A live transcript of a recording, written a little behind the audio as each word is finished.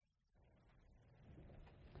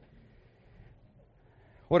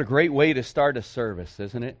What a great way to start a service,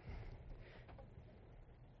 isn't it?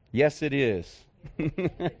 Yes, it is.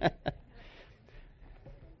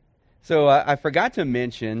 So I forgot to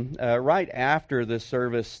mention, right after the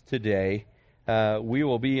service today, we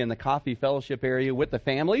will be in the coffee fellowship area with the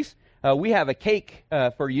families. We have a cake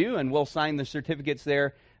for you, and we'll sign the certificates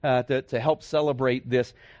there to help celebrate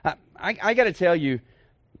this. I got to tell you,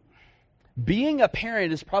 being a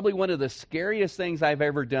parent is probably one of the scariest things I've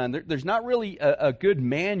ever done. There's not really a good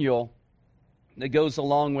manual that goes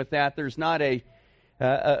along with that. There's not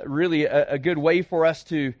really a good way for us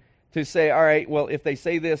to say, all right, well, if they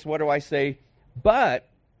say this, what do I say? But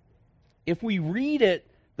if we read it,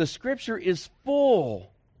 the Scripture is full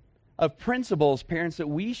of principles, parents, that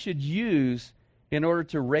we should use in order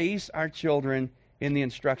to raise our children in the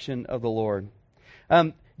instruction of the Lord.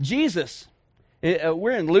 Jesus,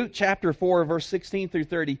 we're in Luke chapter 4, verse 16 through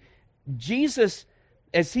 30. Jesus,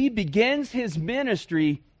 as he begins his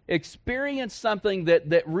ministry, experienced something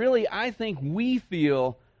that really, I think, we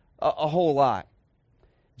feel a whole lot.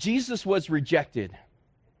 Jesus was rejected.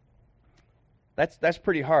 That's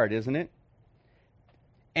pretty hard, isn't it?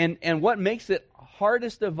 And what makes it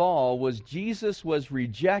hardest of all was Jesus was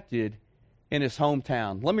rejected in his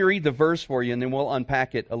hometown. Let me read the verse for you, and then we'll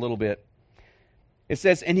unpack it a little bit. It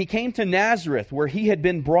says, "And he came to Nazareth, where he had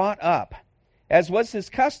been brought up. As was his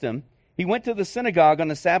custom, he went to the synagogue on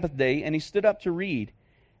the Sabbath day, and he stood up to read.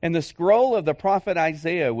 And the scroll of the prophet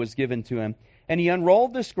Isaiah was given to him. And he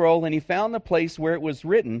unrolled the scroll, and he found the place where it was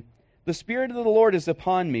written, 'The Spirit of the Lord is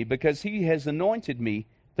upon me, because he has anointed me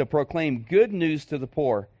to proclaim good news to the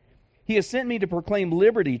poor. He has sent me to proclaim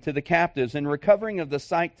liberty to the captives and recovering of the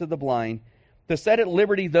sight to the blind, to set at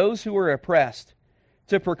liberty those who are oppressed,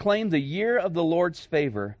 to proclaim the year of the Lord's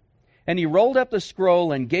favor.' And he rolled up the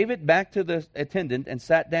scroll and gave it back to the attendant and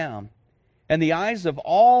sat down. And the eyes of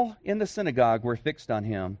all in the synagogue were fixed on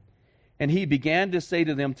him. And he began to say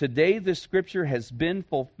to them, 'Today this scripture has been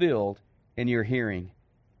fulfilled in your hearing.'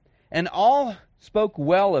 And all spoke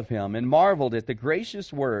well of him and marveled at the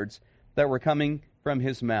gracious words that were coming from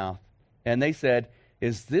his mouth. And they said,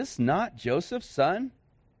 'Is this not Joseph's son?'"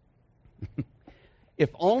 If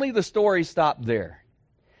only the story stopped there.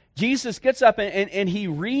 Jesus gets up and he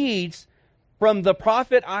reads from the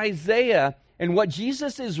prophet Isaiah. And what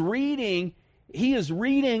Jesus is reading, he is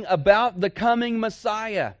reading about the coming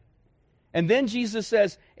Messiah. And then Jesus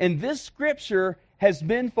says, "And this scripture has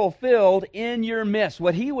been fulfilled in your midst."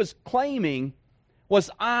 What he was claiming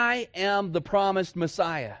was, "I am the promised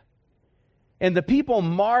Messiah." And the people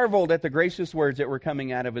marveled at the gracious words that were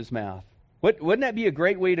coming out of his mouth. Wouldn't that be a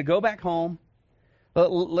great way to go back home?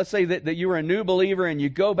 Let's say that you were a new believer and you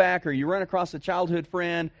go back, or you run across a childhood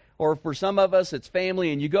friend, or for some of us it's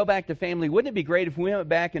family, and you go back to family. Wouldn't it be great if we went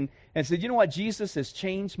back and said, "You know what? Jesus has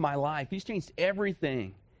changed my life. He's changed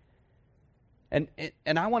everything. And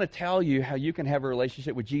I want to tell you how you can have a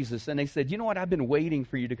relationship with Jesus." And they said, "You know what? I've been waiting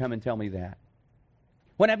for you to come and tell me that."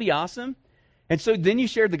 Wouldn't that be awesome? And so then you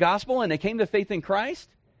shared the gospel and they came to faith in Christ?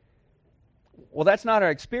 Well, that's not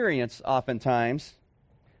our experience oftentimes.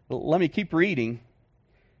 Let me keep reading.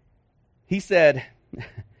 He said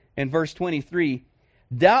in verse 23,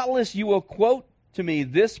 "Doubtless you will quote to me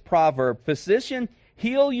this proverb, 'Physician,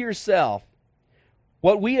 heal yourself.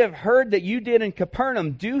 What we have heard that you did in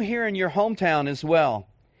Capernaum, do here in your hometown as well.'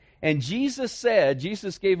 And Jesus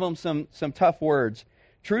gave them some tough words.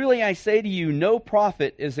 'Truly I say to you, no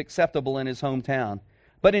prophet is acceptable in his hometown.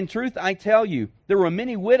 But in truth I tell you, there were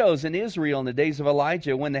many widows in Israel in the days of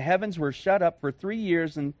Elijah, when the heavens were shut up for 3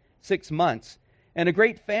 years and 6 months, and a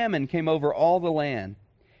great famine came over all the land.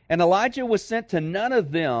 And Elijah was sent to none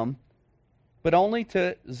of them, but only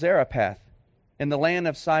to Zarephath, in the land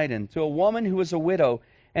of Sidon, to a woman who was a widow.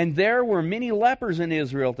 And there were many lepers in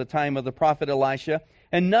Israel at the time of the prophet Elisha,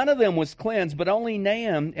 and none of them was cleansed, but only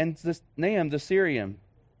Naaman the Syrian.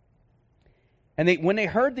 And when they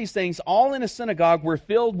heard these things, all in the synagogue were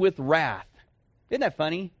filled with wrath." Isn't that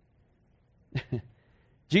funny?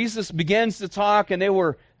 Jesus begins to talk, and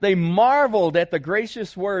they marveled at the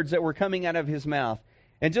gracious words that were coming out of his mouth.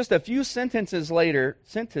 And just a few sentences later,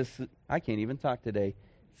 I can't even talk today.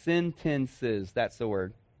 Sentences, that's the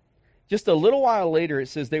word. Just a little while later, it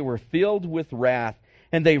says they were filled with wrath.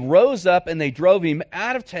 And they rose up and they drove him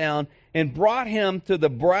out of town and brought him to the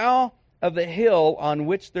brow of the hill on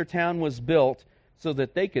which their town was built, so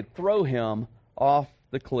that they could throw him off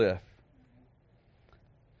the cliff.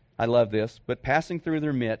 I love this. But passing through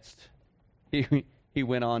their midst, he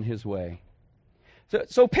went on his way.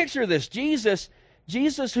 So picture this. Jesus,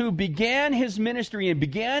 who began his ministry and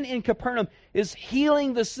began in Capernaum, is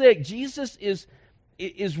healing the sick. Jesus is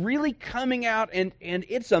is really coming out, and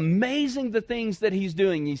it's amazing the things that he's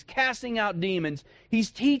doing. He's casting out demons.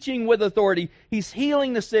 He's teaching with authority. He's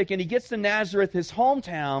healing the sick, and he gets to Nazareth, his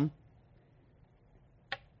hometown,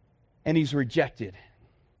 and he's rejected.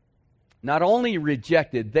 Not only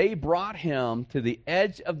rejected, they brought him to the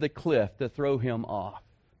edge of the cliff to throw him off.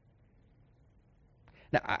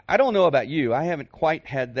 Now, I don't know about you. I haven't quite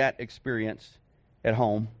had that experience at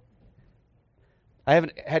home. I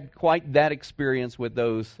haven't had quite that experience with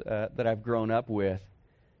those that I've grown up with.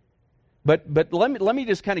 But let me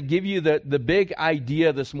just kind of give you the big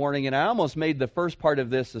idea this morning, and I almost made the first part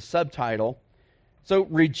of this a subtitle. So,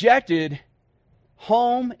 rejected,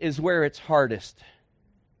 home is where it's hardest.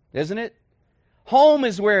 Isn't it? Home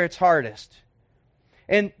is where it's hardest.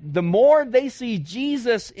 And the more they see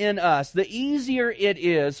Jesus in us, the easier it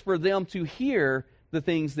is for them to hear the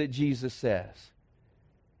things that Jesus says.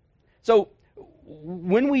 So,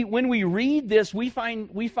 when we read this, we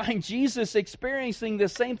find Jesus experiencing the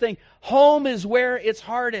same thing. Home is where it's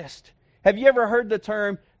hardest. Have you ever heard the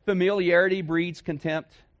term familiarity breeds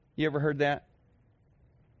contempt? You ever heard that?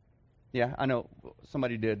 Yeah, I know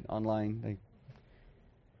somebody did online.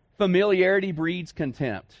 Familiarity breeds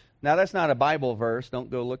contempt. Now, that's not a Bible verse.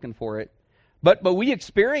 Don't go looking for it. But we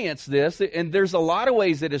experience this, and there's a lot of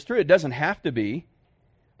ways that it's true. It doesn't have to be.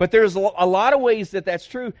 But there's a lot of ways that that's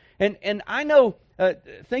true. And I know,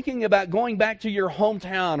 thinking about going back to your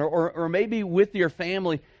hometown or maybe with your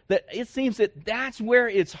family, that it seems that that's where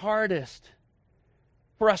it's hardest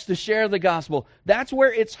for us to share the gospel. That's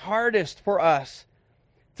where it's hardest for us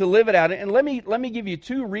to live it out. And let me give you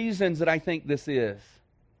two reasons that I think this is.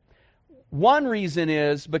 One reason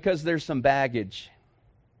is because there's some baggage.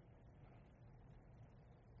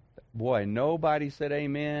 Boy, nobody said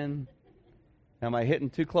amen. Am I hitting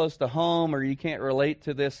too close to home, or you can't relate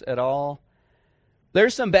to this at all?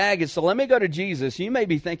 There's some baggage. So let me go to Jesus. You may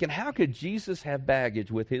be thinking, how could Jesus have baggage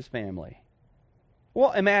with his family?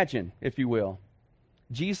 Well, imagine, if you will,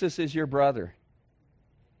 Jesus is your brother.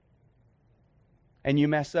 And you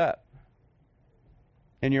mess up.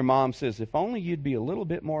 And your mom says, if only you'd be a little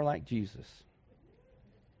bit more like Jesus.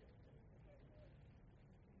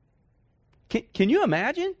 Can you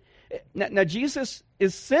imagine? Now, Jesus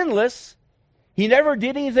is sinless. He never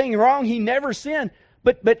did anything wrong. He never sinned.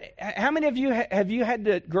 But how many of you have you had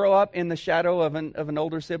to grow up in the shadow of an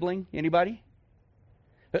older sibling? Anybody?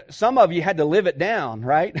 Some of you had to live it down,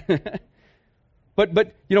 right?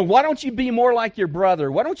 But why don't you be more like your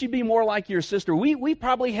brother? Why don't you be more like your sister? We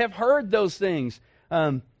probably have heard those things.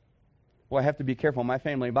 Well, I have to be careful. My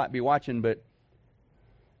family might be watching, but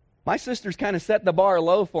my sisters kind of set the bar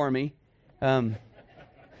low for me.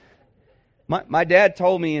 My dad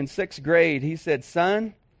told me in 6th grade, he said,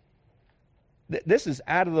 son, this is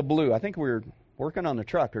out of the blue. I think we were working on the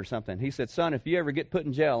truck or something. He said, son, if you ever get put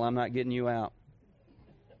in jail, I'm not getting you out.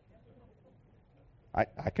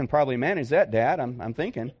 I can probably manage that, Dad, I'm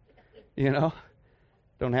thinking.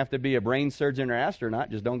 Don't have to be a brain surgeon or astronaut,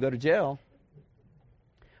 just don't go to jail.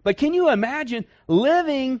 But can you imagine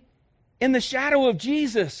living in the shadow of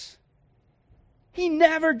Jesus? He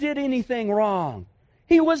never did anything wrong.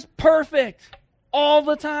 He was perfect all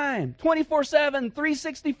the time, 24/7,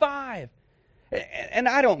 365. And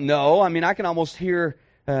I don't know. I mean, I can almost hear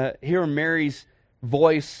Mary's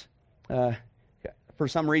voice. For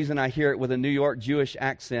some reason, I hear it with a New York Jewish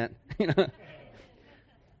accent.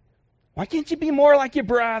 Why can't you be more like your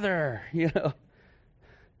brother?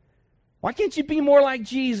 Why can't you be more like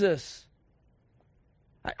Jesus?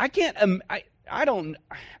 I can't. I don't.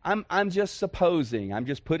 I'm just supposing. I'm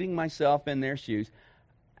just putting myself in their shoes.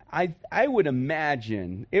 I would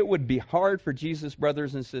imagine it would be hard for Jesus'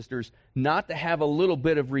 brothers and sisters not to have a little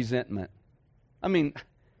bit of resentment. I mean,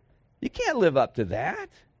 you can't live up to that.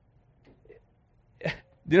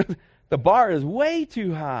 The bar is way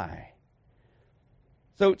too high.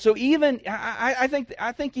 So even I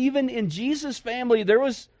think even in Jesus' family there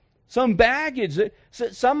was some baggage.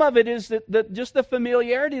 Some of it is that just the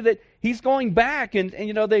familiarity that he's going back, and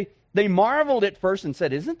they marveled at first and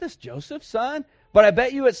said, "Isn't this Joseph's son?" But I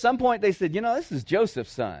bet you at some point they said, this is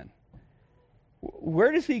Joseph's son.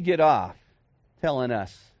 Where does he get off telling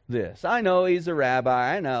us this? I know he's a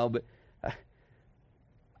rabbi, I know,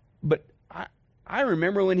 but I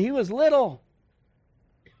remember when he was little.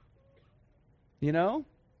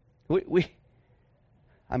 I'm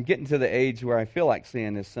getting to the age where I feel like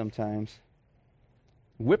saying this sometimes.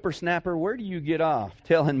 Whippersnapper, where do you get off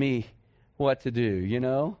telling me what to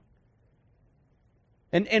do,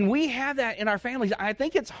 And we have that in our families. I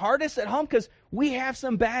think it's hardest at home because we have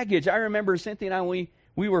some baggage. I remember Cynthia and I, when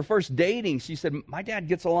we were first dating, she said, my dad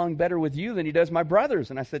gets along better with you than he does my brothers.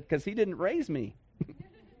 And I said, because he didn't raise me.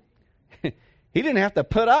 He didn't have to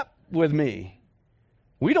put up with me.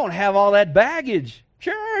 We don't have all that baggage.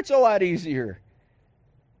 Sure, it's a lot easier.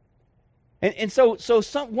 And so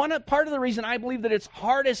one part of the reason I believe that it's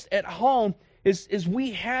hardest at home is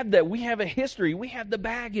we have that. We have a history. We have the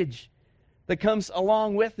baggage that comes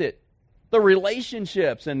along with it. The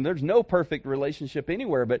relationships, and there's no perfect relationship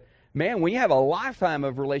anywhere, but man, when you have a lifetime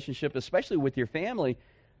of relationship, especially with your family,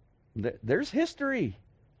 there's history.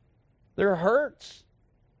 There are hurts.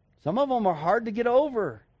 Some of them are hard to get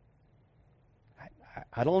over.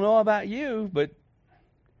 I don't know about you, but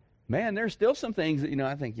man, there's still some things that,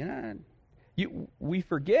 I think, we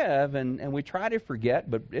forgive and we try to forget,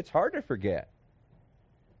 but it's hard to forget.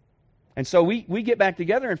 And so we get back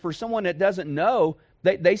together, and for someone that doesn't know,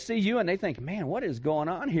 they see you and they think, man, what is going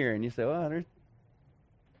on here? And you say, well,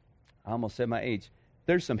 I almost said my age.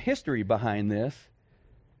 There's some history behind this.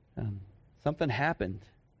 Something happened.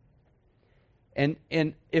 And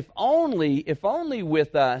if only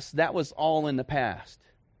with us, that was all in the past.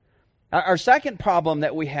 Our second problem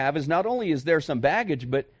that we have is not only is there some baggage,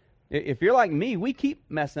 but if you're like me, we keep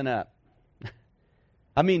messing up.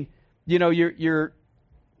 I mean, you're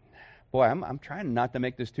boy, I'm trying not to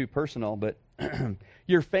make this too personal, but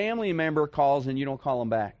your family member calls and you don't call them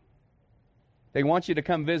back. They want you to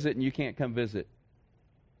come visit and you can't come visit.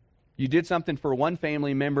 You did something for one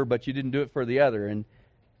family member, but you didn't do it for the other. And,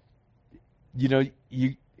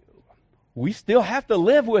 we still have to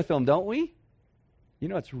live with them, don't we?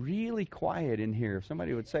 It's really quiet in here. If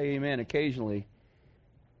somebody would say amen occasionally.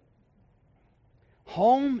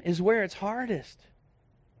 Home is where it's hardest.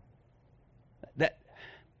 That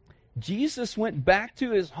Jesus went back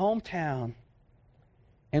to his hometown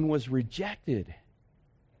and was rejected.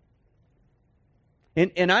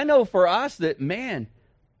 And I know for us that, man,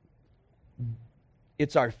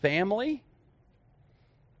 it's our family.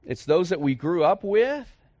 It's those that we grew up with.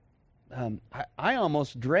 I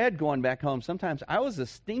almost dread going back home. Sometimes I was a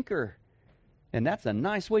stinker, and that's a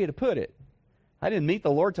nice way to put it. I didn't meet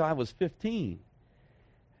the Lord till I was 15.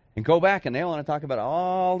 And go back, and they want to talk about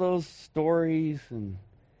all those stories, and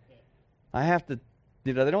I have to,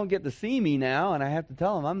 they don't get to see me now, and I have to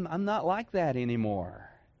tell them I'm not like that anymore.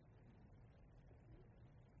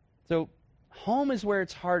 So home is where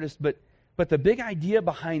it's hardest, but the big idea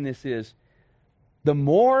behind this is the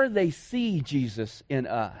more they see Jesus in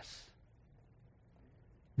us,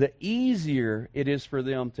 the easier it is for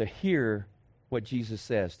them to hear what Jesus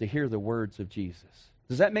says, to hear the words of Jesus.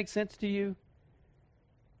 Does that make sense to you?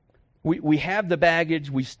 We have the baggage,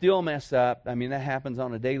 we still mess up. I mean, that happens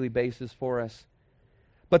on a daily basis for us.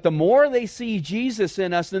 But the more they see Jesus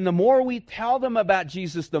in us, then the more we tell them about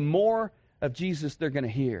Jesus, the more of Jesus they're going to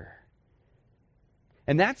hear.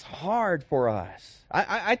 And that's hard for us.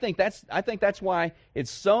 I think that's why it's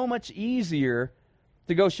so much easier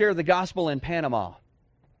to go share the gospel in Panama,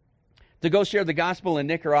 to go share the gospel in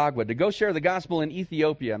Nicaragua, to go share the gospel in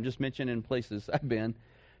Ethiopia. I'm just mentioning places I've been.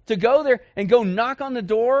 To go there and go knock on the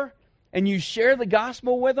door and you share the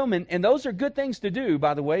gospel with them. And those are good things to do,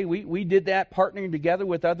 by the way. We did that partnering together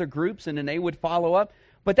with other groups, and then they would follow up.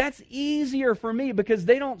 But that's easier for me because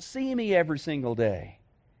they don't see me every single day.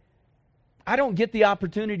 I don't get the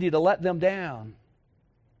opportunity to let them down.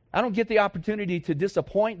 I don't get the opportunity to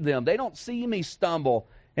disappoint them. They don't see me stumble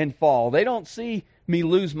and fall. They don't see me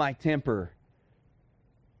lose my temper.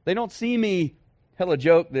 They don't see me tell a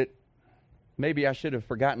joke that maybe I should have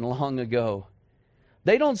forgotten long ago.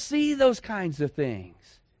 They don't see those kinds of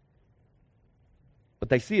things. But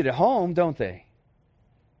they see it at home, don't they?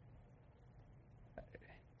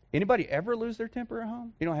 Anybody ever lose their temper at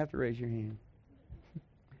home? You don't have to raise your hand.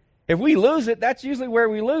 If we lose it, that's usually where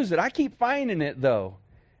we lose it. I keep finding it, though.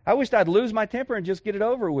 I wished I'd lose my temper and just get it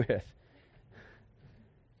over with.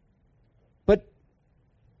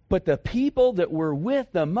 But the people that we're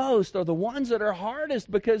with the most are the ones that are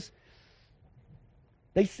hardest because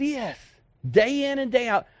they see us day in and day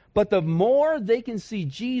out. But the more they can see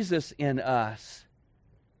Jesus in us,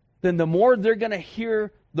 then the more they're going to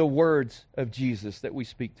hear the words of Jesus that we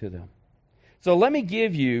speak to them. So let me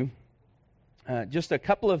give you just a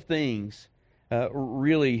couple of things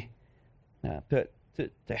really to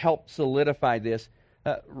help solidify this.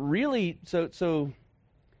 So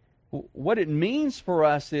what it means for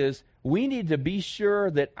us is we need to be sure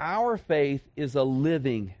that our faith is a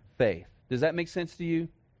living faith. Does that make sense to you?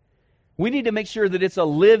 We need to make sure that it's a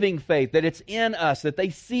living faith, that it's in us, that they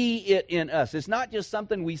see it in us. It's not just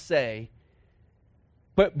something we say,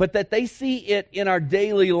 but that they see it in our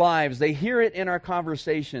daily lives. They hear it in our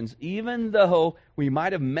conversations. Even though we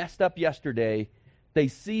might have messed up yesterday, they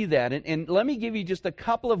see that. And let me give you just a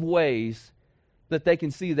couple of ways that they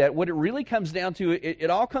can see that. What it really comes down to, it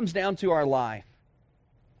all comes down to our life.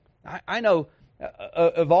 I know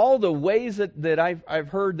of all the ways that I've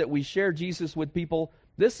heard that we share Jesus with people,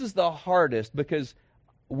 this is the hardest because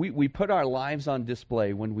we put our lives on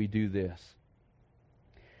display when we do this.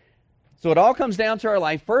 So it all comes down to our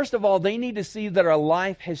life. First of all, they need to see that our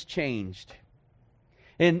life has changed.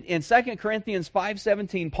 In 2 Corinthians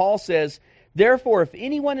 5:17, Paul says, "Therefore, if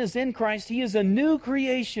anyone is in Christ, he is a new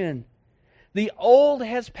creation. The old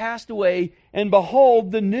has passed away, and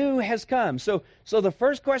behold, the new has come." So the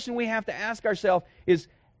first question we have to ask ourselves is,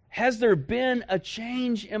 has there been a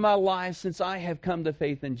change in my life since I have come to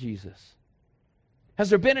faith in Jesus?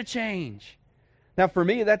 Has there been a change? Now, for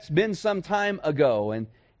me, that's been some time ago,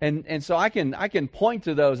 and so I can point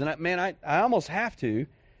to those, and I almost have to.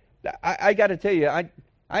 I got to tell you,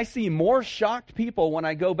 I see more shocked people when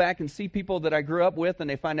I go back and see people that I grew up with and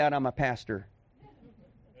they find out I'm a pastor.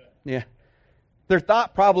 Yeah. Their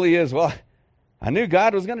thought probably is, well, I knew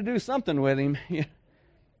God was going to do something with him.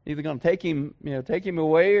 Either going to take him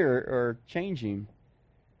away or change him.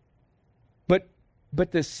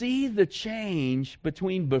 But to see the change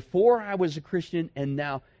between before I was a Christian and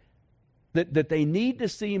now, that they need to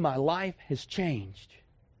see my life has changed.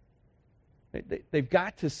 They've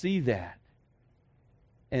got to see that.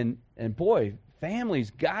 And boy,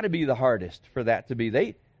 family's got to be the hardest for that to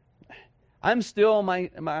be. I'm still I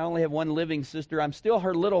only have one living sister. I'm still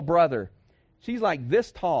her little brother. She's like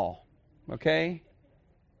this tall, okay?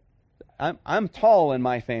 I'm tall in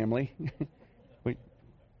my family. We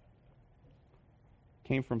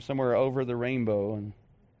came from somewhere over the rainbow in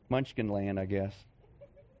Munchkin land, I guess.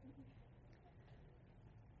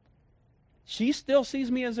 She still sees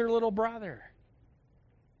me as her little brother.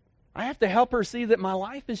 I have to help her see that my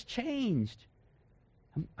life has changed.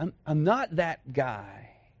 I'm not that guy.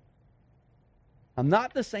 I'm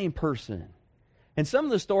not the same person. And some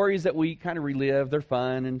of the stories that we kind of relive, they're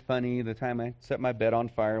fun and funny. The time I set my bed on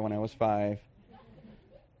fire when I was 5.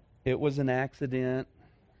 It was an accident.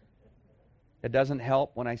 It doesn't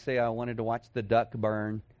help when I say I wanted to watch the duck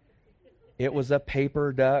burn. It was a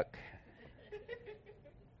paper duck.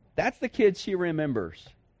 That's the kid she remembers.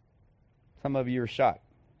 Some of you are shocked.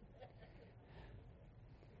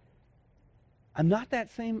 I'm not that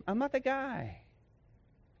guy.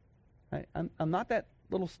 I'm not that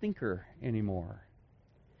little stinker anymore.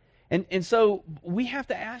 And so we have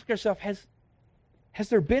to ask ourselves, has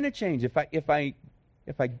there been a change? If I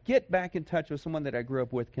get back in touch with someone that I grew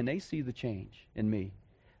up with, can they see the change in me?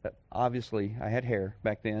 Obviously, I had hair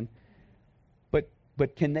back then.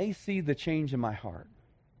 But can they see the change in my heart?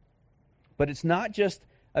 But it's not just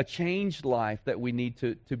a changed life that we need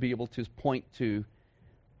to be able to point to.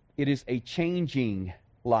 It is a changing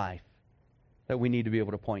life that we need to be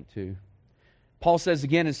able to point to. Paul says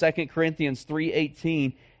again in 2 Corinthians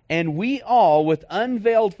 3:18, "And we all with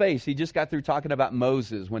unveiled face," he just got through talking about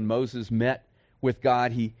Moses. When Moses met with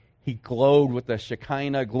God, he glowed with the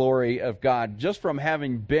Shekinah glory of God. Just from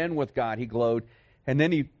having been with God, he glowed. And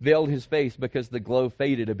then he veiled his face because the glow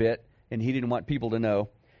faded a bit, and he didn't want people to know.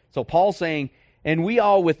 So Paul's saying, "And we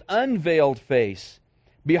all with unveiled face,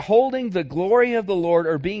 beholding the glory of the Lord,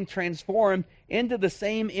 are being transformed into the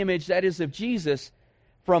same image, that is of Jesus,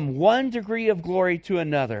 from one degree of glory to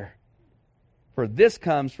another. For this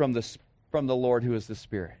comes from the Lord who is the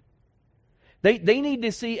Spirit." They need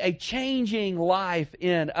to see a changing life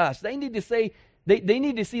in us. They need to see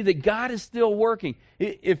that God is still working.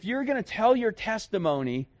 If you're going to tell your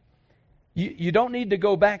testimony, you don't need to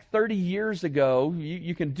go back 30 years ago.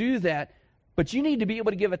 You can do that. But you need to be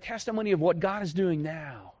able to give a testimony of what God is doing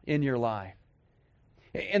now in your life.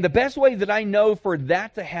 And the best way that I know for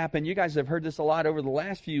that to happen, you guys have heard this a lot over the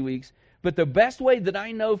last few weeks, but the best way that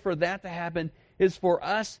I know for that to happen is for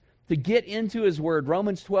us to get into His Word.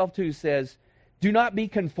 Romans 12:2 says, "Do not be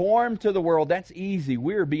conformed to the world." That's easy.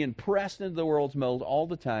 We're being pressed into the world's mold all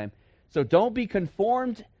the time. So don't be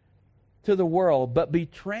conformed to the world, but be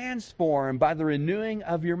transformed by the renewing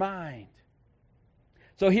of your mind.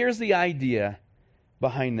 So here's the idea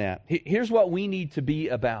behind that. Here's what we need to be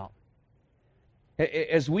about.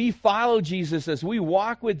 As we follow Jesus, as we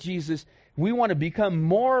walk with Jesus, we want to become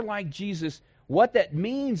more like Jesus. What that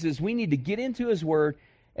means is we need to get into His Word,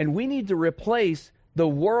 and we need to replace the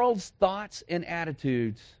world's thoughts and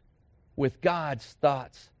attitudes with God's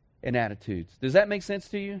thoughts and attitudes. Does that make sense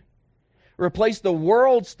to you? Replace the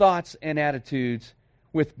world's thoughts and attitudes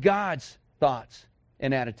with God's thoughts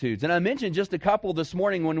and attitudes. And I mentioned just a couple this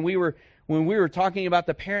morning when we were talking about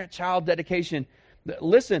the parent-child dedication.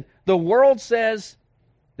 Listen, the world says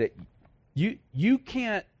that you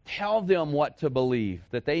can't tell them what to believe,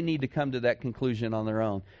 that they need to come to that conclusion on their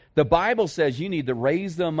own. The Bible says you need to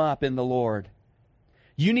raise them up in the Lord.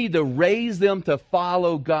 You need to raise them to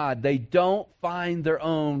follow God. They don't find their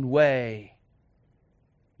own way.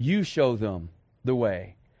 You show them the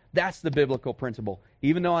way. That's the biblical principle.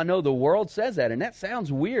 Even though I know the world says that, and that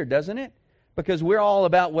sounds weird, doesn't it? Because we're all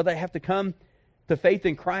about, well, they have to come to faith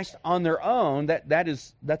in Christ on their own.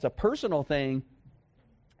 That's a personal thing.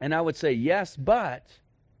 And I would say, yes, but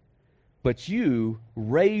you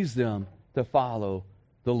raise them to follow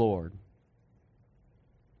the Lord.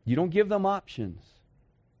 You don't give them options.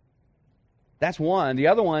 That's one. The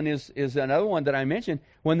other one is another one that I mentioned.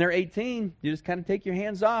 When they're 18, you just kind of take your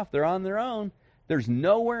hands off. They're on their own. There's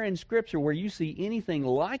nowhere in Scripture where you see anything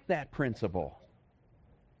like that principle.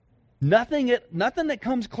 Nothing that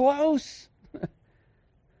comes close.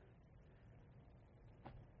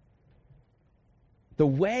 The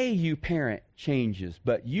way you parent changes,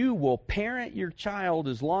 but you will parent your child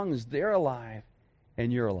as long as they're alive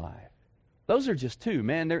and you're alive. Those are just two,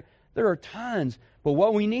 man. There are tons. But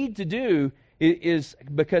what we need to do is,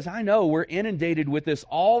 because I know we're inundated with this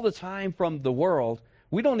all the time from the world.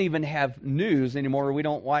 We don't even have news anymore. We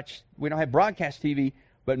don't have broadcast TV,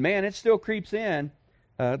 but man, it still creeps in.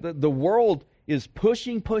 The world is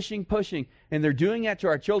pushing, and they're doing that to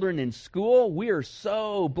our children in school. We are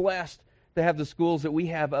so blessed to have the schools that we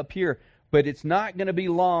have up here. But it's not going to be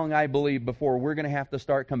long, I believe, before we're going to have to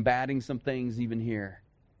start combating some things even here.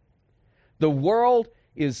 The world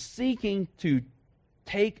is seeking to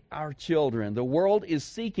take our children. The world is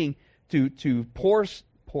seeking to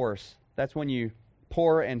force. That's when you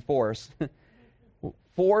pour and force.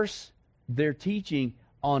 Force their teaching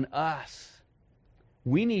on us.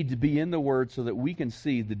 We need to be in the Word so that we can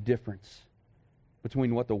see the difference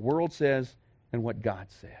between what the world says and what God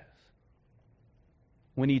says.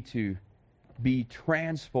 We need to be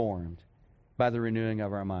transformed by the renewing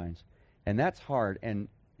of our minds. And that's hard. And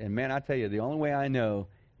man, I tell you, the only way I know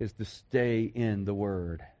is to stay in the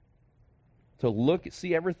Word. To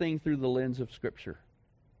see everything through the lens of Scripture.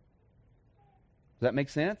 Does that make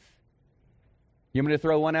sense? You want me to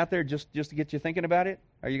throw one out there just to get you thinking about it?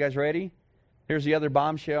 Are you guys ready? Here's the other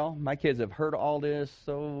bombshell. My kids have heard all this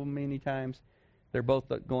so many times. They're both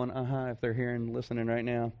going, if they're here and listening right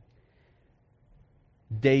now.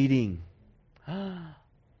 Dating. The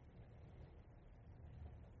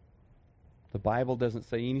Bible doesn't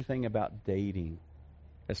say anything about dating,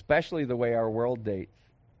 especially the way our world dates.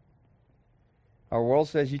 Our world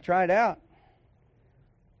says you try it out.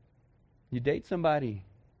 You date somebody.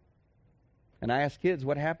 And I ask kids,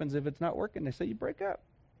 what happens if it's not working? They say you break up.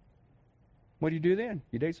 What do you do then?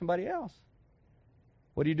 You date somebody else.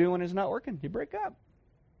 What do you do when it's not working? You break up.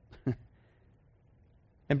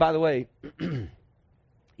 And by the way,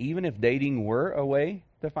 even if dating were a way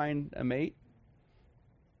to find a mate,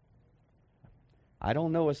 I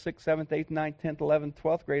don't know a 6th, 7th, 8th, 9th, 10th, 11th,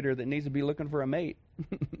 12th grader that needs to be looking for a mate.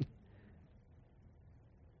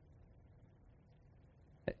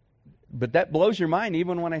 But that blows your mind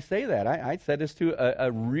even when I say that. I said this to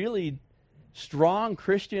a really strong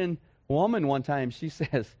Christian woman one time. She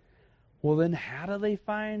says, well, then how do they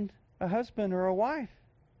find a husband or a wife?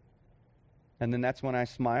 And then that's when I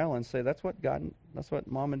smile and say, that's what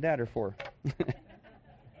Mom and Dad are for. But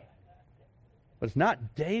it's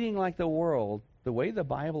not dating like the world. The way the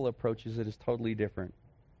Bible approaches it is totally different.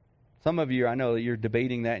 Some of you, I know that you're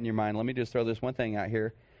debating that in your mind. Let me just throw this one thing out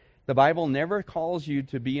here. The Bible never calls you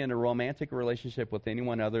to be in a romantic relationship with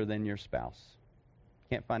anyone other than your spouse.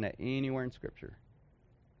 Can't find that anywhere in Scripture.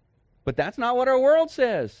 But that's not what our world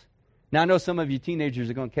says. Now, I know some of you teenagers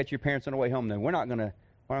are going to catch your parents on the way home. Then we're not going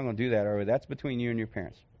to do that, are we? That's between you and your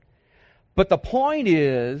parents. But the point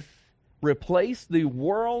is, replace the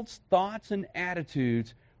world's thoughts and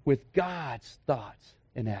attitudes with God's thoughts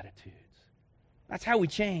and attitudes. That's how we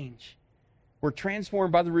change. We're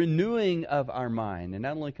transformed by the renewing of our mind, and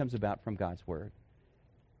that only comes about from God's Word.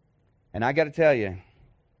 And I got to tell you,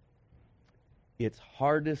 it's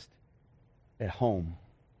hardest at home.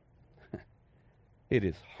 It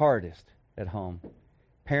is hardest at home.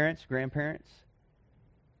 Parents, grandparents,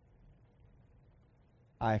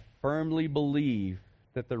 I firmly believe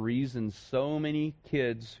that the reason so many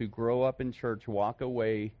kids who grow up in church walk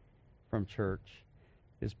away from church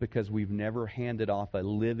is because we've never handed off a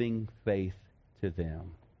living faith to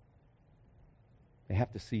them. They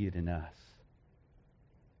have to see it in us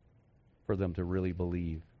for them to really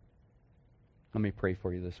believe. Let me pray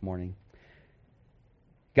for you this morning.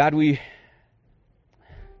 God, we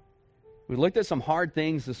looked at some hard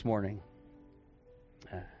things this morning.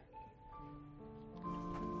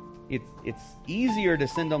 It's easier to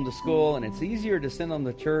send them to school, and it's easier to send them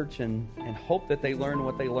to church and hope that they learn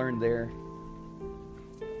what they learned there.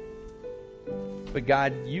 But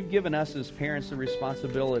God, you've given us as parents the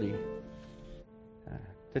responsibility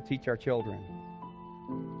to teach our children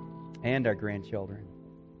and our grandchildren.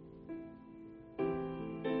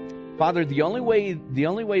 Father, the only way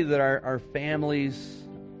that our families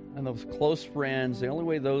and those close friends, the only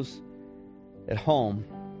way those at home,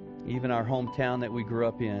 even our hometown that we grew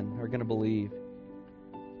up in, are going to believe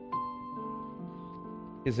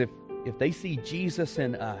is if they see Jesus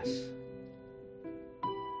in us.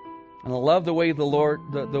 And I love the way the Lord,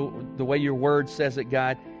 the way your word says it,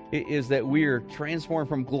 God, is that we are transformed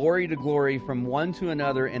from glory to glory, from one to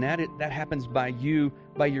another, and that happens by you,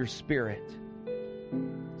 by your Spirit.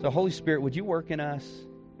 So Holy Spirit, would you work in us?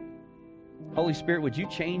 Holy Spirit, would you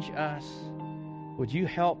change us? Would you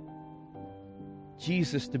help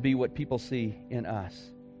Jesus to be what people see in us?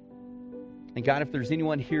 And God, if there's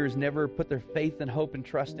anyone here who's never put their faith and hope and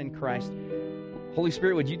trust in Christ, Holy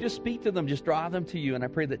Spirit, would you just speak to them, just draw them to you, and I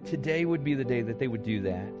pray that today would be the day that they would do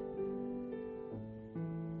that.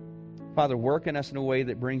 Father, work in us in a way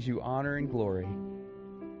that brings you honor and glory,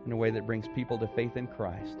 in a way that brings people to faith in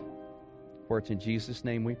Christ. For it's in Jesus'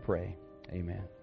 name we pray. Amen.